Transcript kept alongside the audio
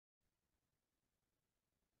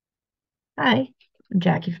Hi, I'm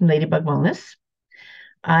Jackie from Ladybug Wellness.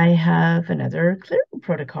 I have another clearing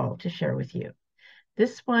protocol to share with you.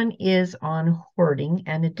 This one is on hoarding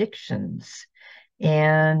and addictions.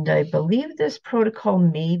 And I believe this protocol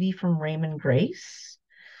may be from Raymond Grace.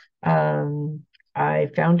 I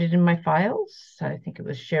found it in my files. I think it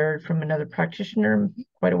was shared from another practitioner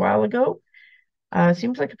quite a while ago.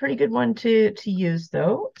 Seems like a pretty good one to use,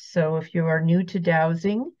 though. So if you are new to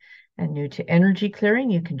dowsing and new to energy clearing,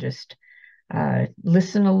 you can just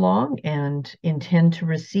listen along and intend to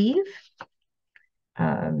receive.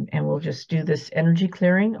 And we'll just do this energy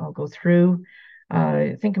clearing. I'll go through.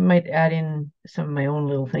 I think I might add in some of my own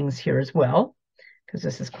little things here as well, because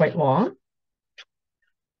this is quite long.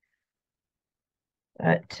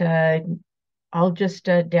 But I'll just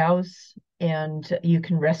dowse and you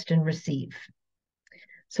can rest and receive.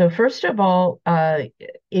 So first of all,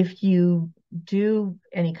 if you do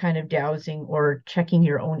any kind of dowsing or checking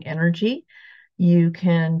your own energy, you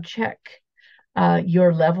can check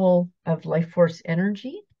your level of life force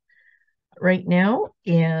energy right now,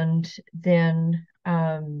 and then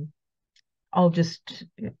I'll just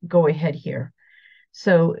go ahead here.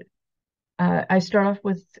 So I start off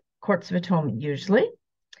with quartz of atonement usually.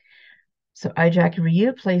 So I, Jackie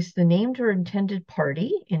Ryu, place the named or intended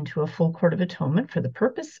party into a full quart of atonement for the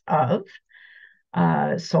purpose of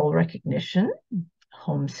soul recognition,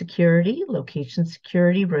 home security, location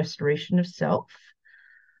security, restoration of self,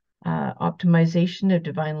 optimization of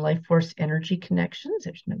divine life force energy connections.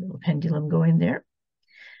 There's my little pendulum going there.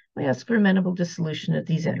 We ask for amenable dissolution of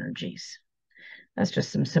these energies. That's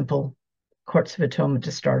just some simple quartz of atonement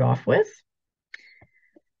to start off with.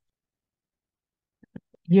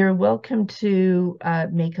 You're welcome to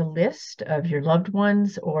make a list of your loved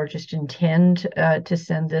ones, or just intend to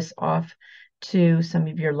send this off to some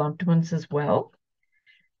of your loved ones as well.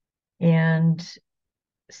 And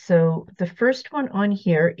so the first one on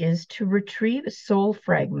here is to retrieve soul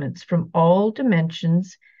fragments from all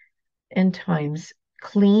dimensions and times,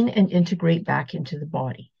 clean and integrate back into the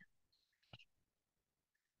body.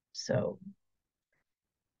 So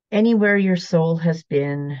anywhere your soul has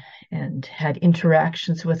been and had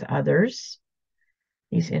interactions with others,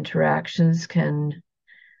 these interactions can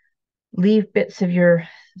leave bits of your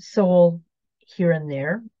soul here and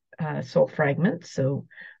there, soul fragments. So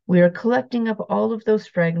we are collecting up all of those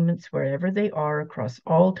fragments wherever they are across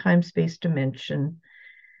all time, space, dimension,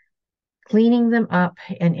 cleaning them up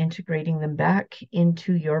and integrating them back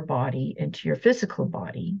into your body, into your physical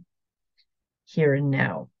body, here and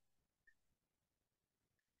now.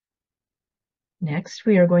 Next,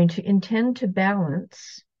 we are going to intend to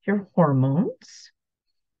balance your hormones.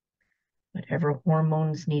 Whatever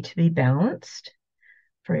hormones need to be balanced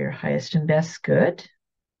for your highest and best good.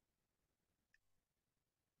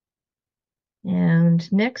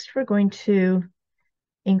 And next, we're going to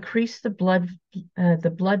increase the blood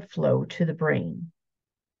flow to the brain.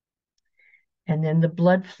 And then the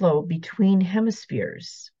blood flow between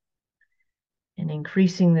hemispheres. And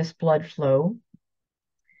increasing this blood flow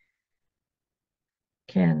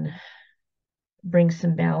can bring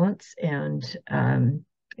some balance and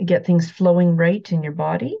get things flowing right in your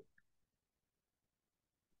body.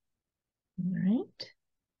 All right.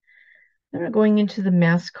 Then we're going into the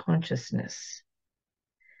mass consciousness.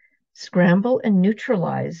 Scramble and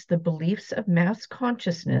neutralize the beliefs of mass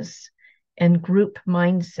consciousness and group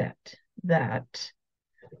mindset that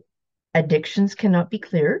addictions cannot be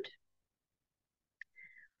cleared,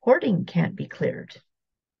 hoarding can't be cleared.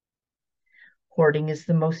 Hoarding is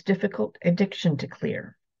the most difficult addiction to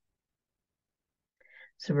clear.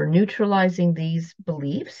 So we're neutralizing these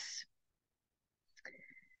beliefs.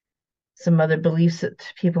 Some other beliefs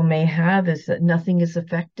that people may have is that nothing is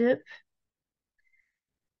effective,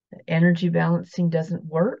 that energy balancing doesn't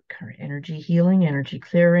work, or energy healing, energy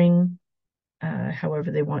clearing,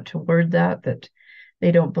 however they want to word that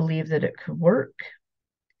they don't believe that it could work.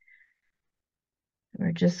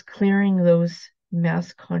 We're just clearing those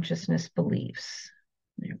mass consciousness beliefs.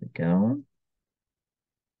 There we go.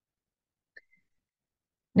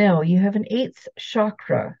 Now you have an 8th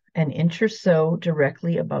chakra, an inch or so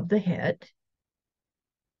directly above the head.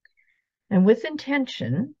 And with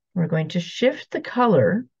intention, we're going to shift the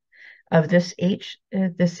color of this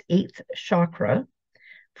 8th chakra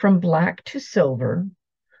from black to silver,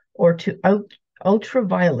 or to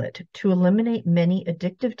ultraviolet, to eliminate many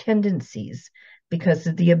addictive tendencies because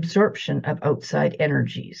of the absorption of outside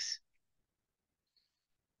energies.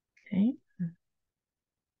 Okay.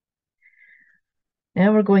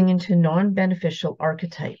 Now we're going into non-beneficial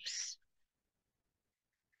archetypes.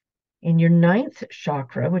 In your 9th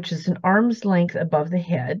chakra, which is an arm's length above the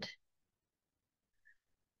head,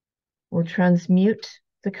 We'll transmute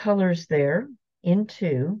the colors there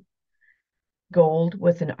into gold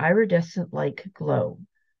with an iridescent-like glow.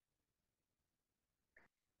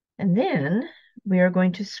 And then we are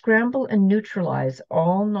going to scramble and neutralize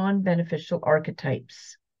all non-beneficial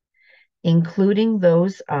archetypes, including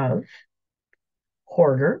those of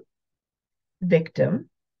hoarder, victim,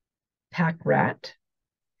 pack rat,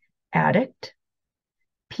 addict,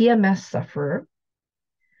 PMS sufferer,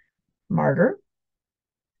 martyr,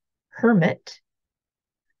 hermit,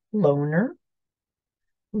 loner,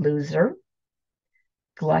 loser,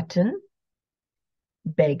 glutton,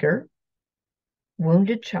 beggar,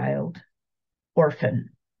 wounded child, orphan.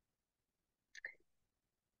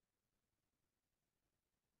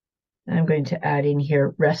 I'm going to add in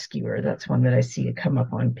here rescuer. That's one that I see come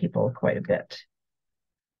up on people quite a bit.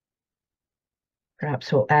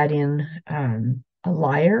 Perhaps we'll add in a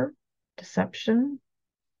liar, deception.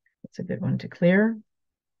 That's a good one to clear.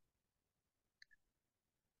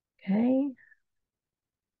 Okay.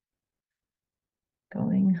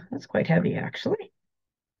 Going, that's quite heavy actually.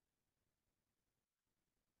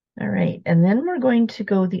 All right, and then we're going to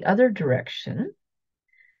go the other direction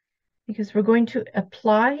because we're going to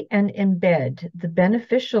apply and embed the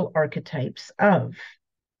beneficial archetypes of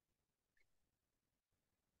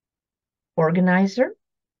organizer,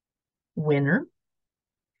 winner,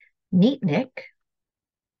 neatnik,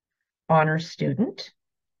 honor student,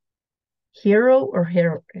 hero or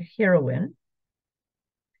heroine,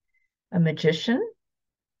 a magician,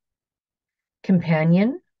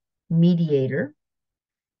 companion, mediator,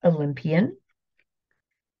 Olympian.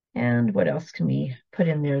 And what else can we put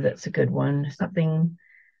in there that's a good one? Something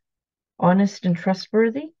honest and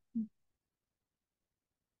trustworthy.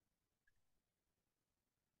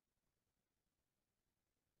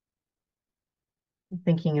 I'm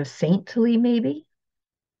thinking of saintly, maybe.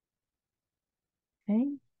 Okay.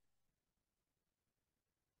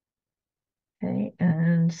 Okay,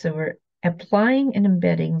 and so we're applying and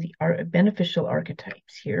embedding the beneficial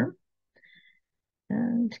archetypes here.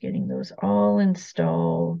 And getting those all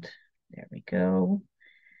installed. There we go.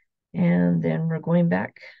 And then we're going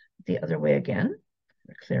back the other way again.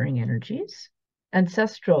 We're clearing energies.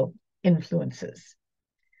 Ancestral influences.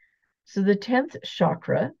 So the 10th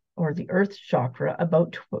chakra, or the earth chakra,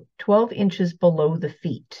 about 12 inches below the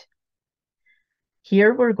feet.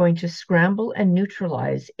 Here we're going to scramble and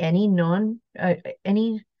neutralize any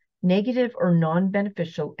negative or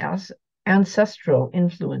non-beneficial ancestral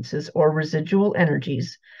influences or residual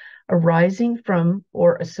energies arising from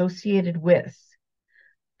or associated with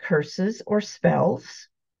curses or spells.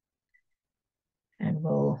 And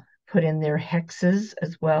we'll put in there hexes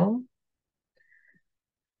as well.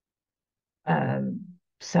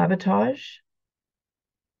 Sabotage.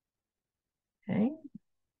 Okay.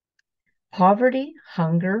 Poverty,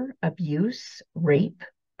 hunger, abuse, rape,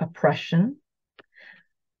 oppression.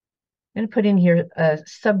 I'm going to put in here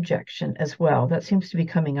subjection as well. That seems to be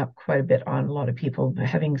coming up quite a bit on a lot of people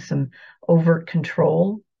having some overt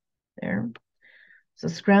control there. So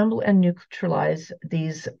scramble and neutralize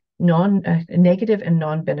these negative and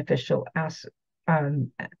non-beneficial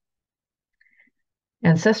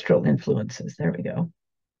ancestral influences. There we go.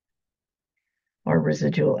 Or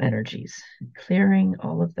residual energies. Clearing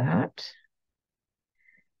all of that.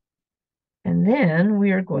 And then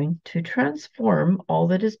we are going to transform all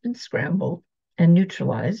that has been scrambled and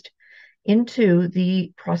neutralized into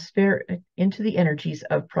the energies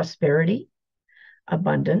of prosperity,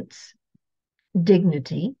 abundance,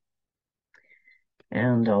 dignity,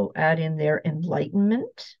 and I'll add in there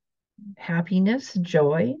enlightenment, happiness,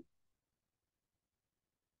 joy,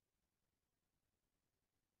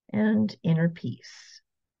 and inner peace.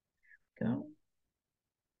 Go.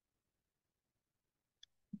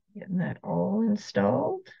 Getting that all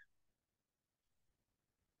installed.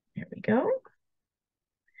 There we go.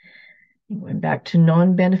 Going back to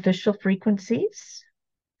non-beneficial frequencies.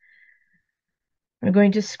 We're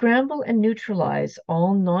going to scramble and neutralize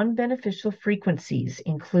all non-beneficial frequencies,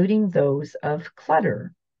 including those of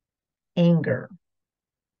clutter, anger,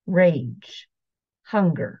 rage,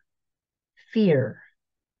 hunger, fear,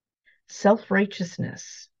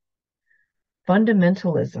 self-righteousness,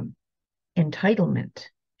 fundamentalism, entitlement,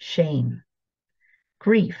 shame,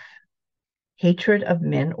 grief, hatred of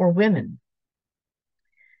men or women,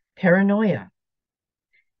 paranoia,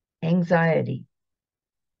 anxiety,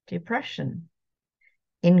 depression,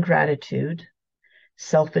 ingratitude,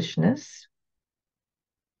 selfishness.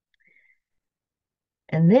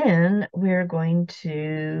 And then we're going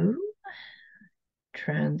to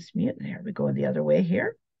transmute. There we go the other way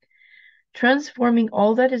here. Transforming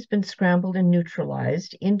all that has been scrambled and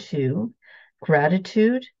neutralized into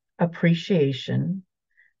gratitude, appreciation,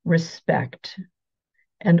 respect,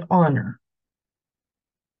 and honor.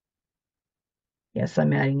 Yes,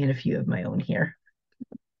 I'm adding in a few of my own here.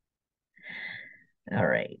 All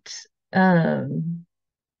right. And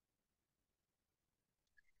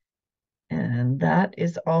that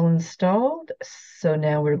is all installed. So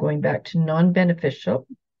now we're going back to non-beneficial.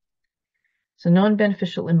 So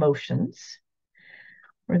non-beneficial emotions.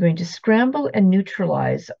 We're going to scramble and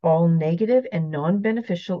neutralize all negative and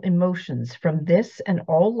non-beneficial emotions from this and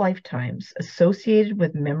all lifetimes associated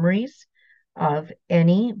with memories of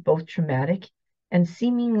any, both traumatic and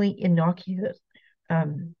seemingly innocuous,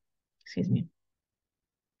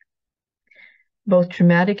 both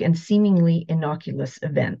traumatic and seemingly innocuous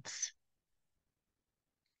events.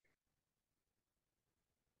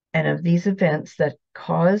 And of these events that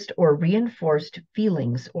caused or reinforced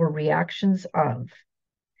feelings or reactions of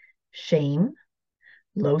shame,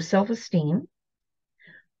 low self-esteem,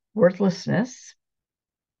 worthlessness,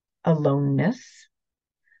 aloneness,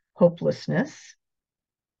 hopelessness,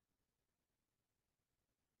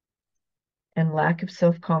 and lack of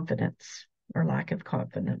self-confidence or lack of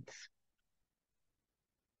confidence.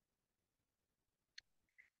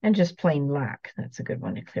 And just plain lack, that's a good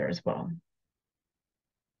one to clear as well.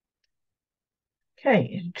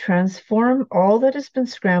 Okay, transform all that has been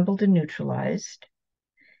scrambled and neutralized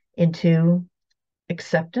into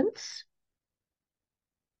acceptance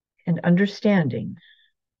and understanding.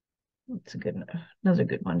 That's another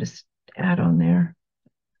good one to add on there.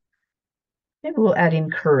 Maybe we'll add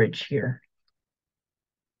in courage here.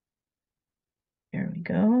 There we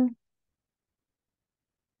go.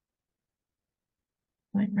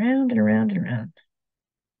 Going round and around and around.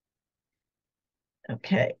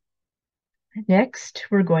 Okay. Next,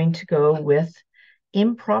 we're going to go with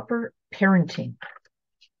improper parenting.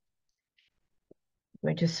 We're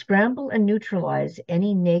going to scramble and neutralize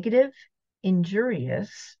any negative,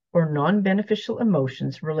 injurious, or non-beneficial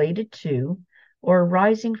emotions related to or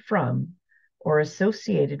arising from or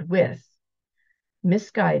associated with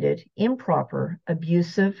misguided, improper,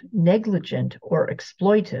 abusive, negligent, or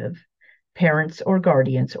exploitive parents or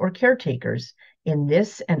guardians or caretakers in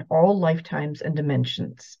this and all lifetimes and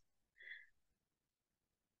dimensions.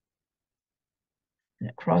 And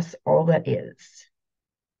across all that is.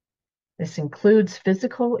 This includes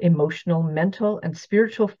physical, emotional, mental, and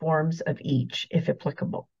spiritual forms of each, if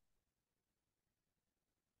applicable.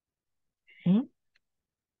 Okay.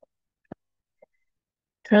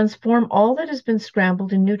 Transform all that has been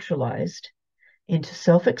scrambled and neutralized into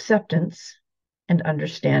self-acceptance and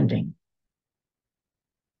understanding.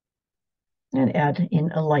 And add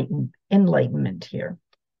in enlightenment here.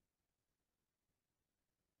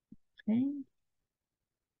 Okay.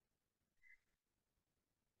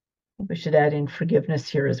 We should add in forgiveness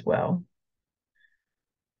here as well.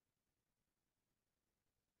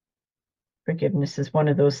 Forgiveness is one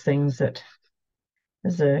of those things that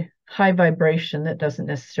is a high vibration that doesn't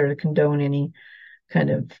necessarily condone any kind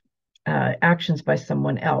of actions by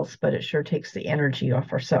someone else, but it sure takes the energy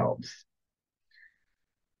off ourselves.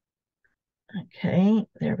 Okay,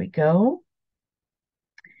 there we go.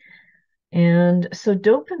 And so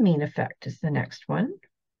dopamine effect is the next one.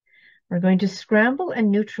 We're going to scramble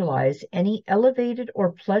and neutralize any elevated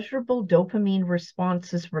or pleasurable dopamine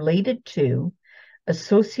responses related to,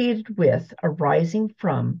 associated with, arising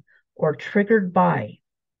from, or triggered by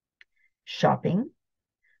shopping,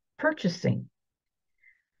 purchasing,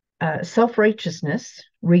 self-righteousness,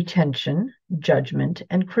 retention, judgment,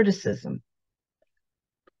 and criticism.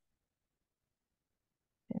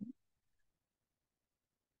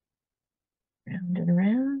 Round and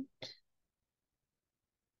around.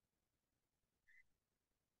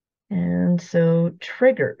 And so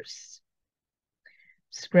triggers.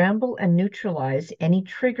 Scramble and neutralize any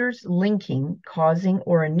triggers linking, causing,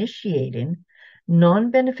 or initiating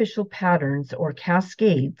non-beneficial patterns or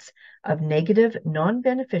cascades of negative,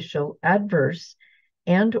 non-beneficial, adverse,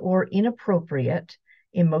 and or inappropriate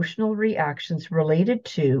emotional reactions related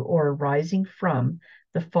to or arising from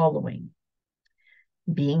the following: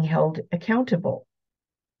 being held accountable,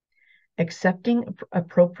 accepting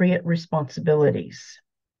appropriate responsibilities,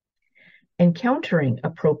 encountering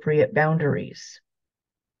appropriate boundaries,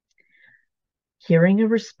 hearing a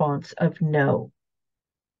response of no,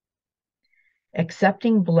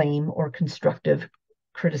 accepting blame or constructive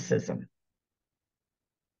criticism.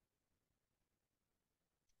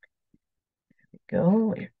 There we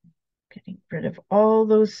go. We're getting rid of all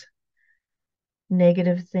those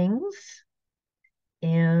negative things.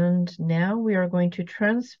 And now we are going to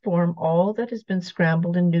transform all that has been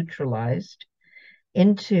scrambled and neutralized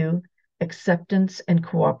into acceptance and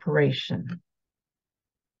cooperation.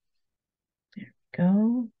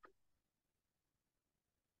 Go.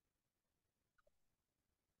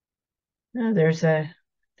 Now the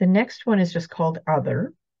next one is just called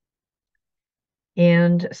other.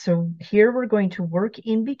 And so here we're going to work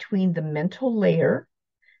in between the mental layer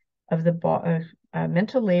of the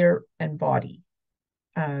mental layer and body.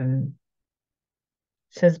 It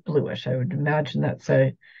says bluish. I would imagine that's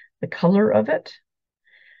the color of it.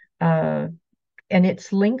 And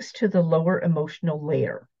it's links to the lower emotional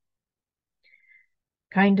layer.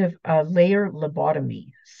 Kind of a layer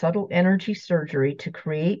lobotomy, subtle energy surgery to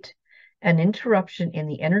create an interruption in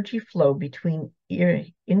the energy flow between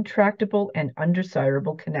intractable and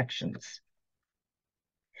undesirable connections.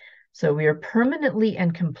 So we are permanently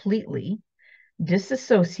and completely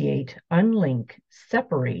disassociate, unlink,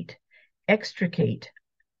 separate, extricate,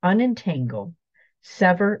 unentangle,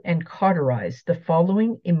 sever, and cauterize the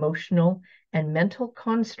following emotional and mental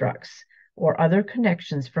constructs or other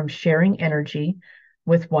connections from sharing energy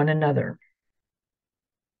with one another.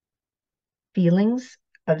 Feelings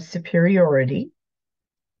of superiority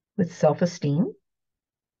with self-esteem,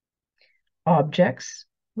 objects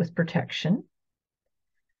with protection,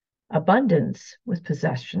 abundance with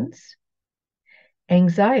possessions,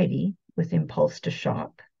 anxiety with impulse to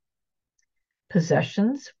shop,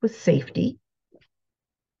 possessions with safety,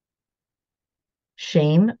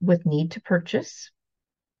 shame with need to purchase,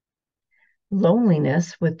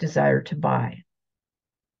 loneliness with desire to buy.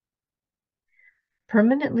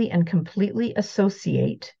 Permanently and completely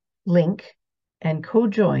associate, link, and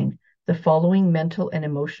co-join the following mental and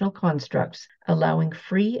emotional constructs, allowing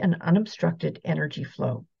free and unobstructed energy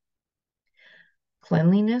flow.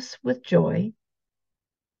 Cleanliness with joy,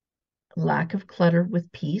 lack of clutter with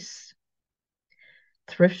peace,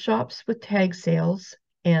 thrift shops with tag sales,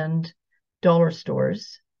 and dollar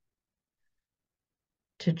stores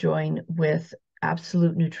to join with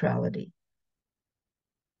absolute neutrality.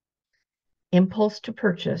 Impulse to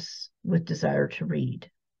purchase with desire to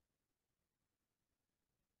read.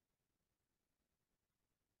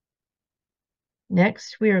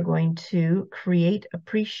 Next, we are going to create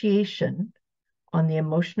appreciation on the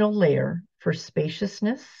emotional layer for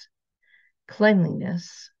spaciousness,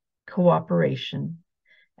 cleanliness, cooperation,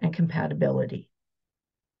 and compatibility.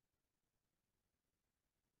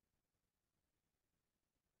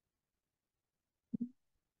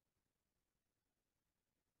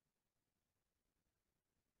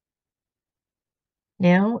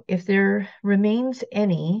 Now, if there remains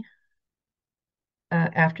any,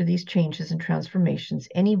 after these changes and transformations,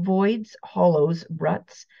 any voids, hollows,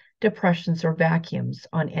 ruts, depressions, or vacuums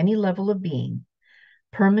on any level of being,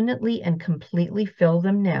 permanently and completely fill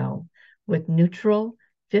them now with neutral,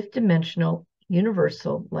 fifth dimensional,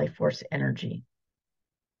 universal life force energy.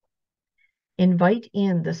 Invite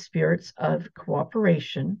in the spirits of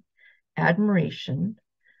cooperation, admiration,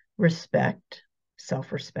 respect,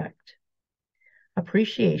 self-respect,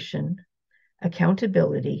 appreciation,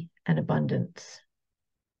 accountability, and abundance.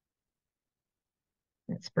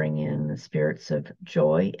 Let's bring in the spirits of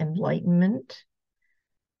joy, enlightenment,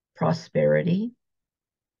 prosperity.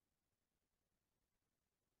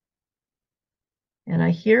 And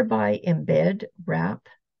I hereby embed, wrap,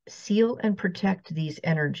 seal, and protect these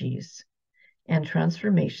energies and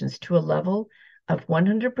transformations to a level of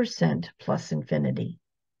 100% plus infinity.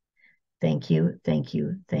 Thank you, thank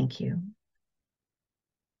you, thank you.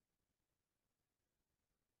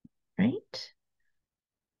 Right?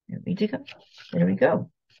 There we go.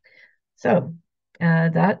 So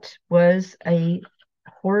that was a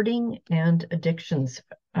hoarding and addictions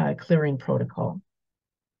clearing protocol.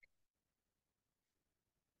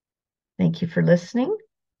 Thank you for listening,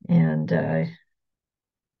 and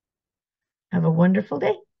have a wonderful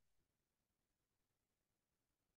day.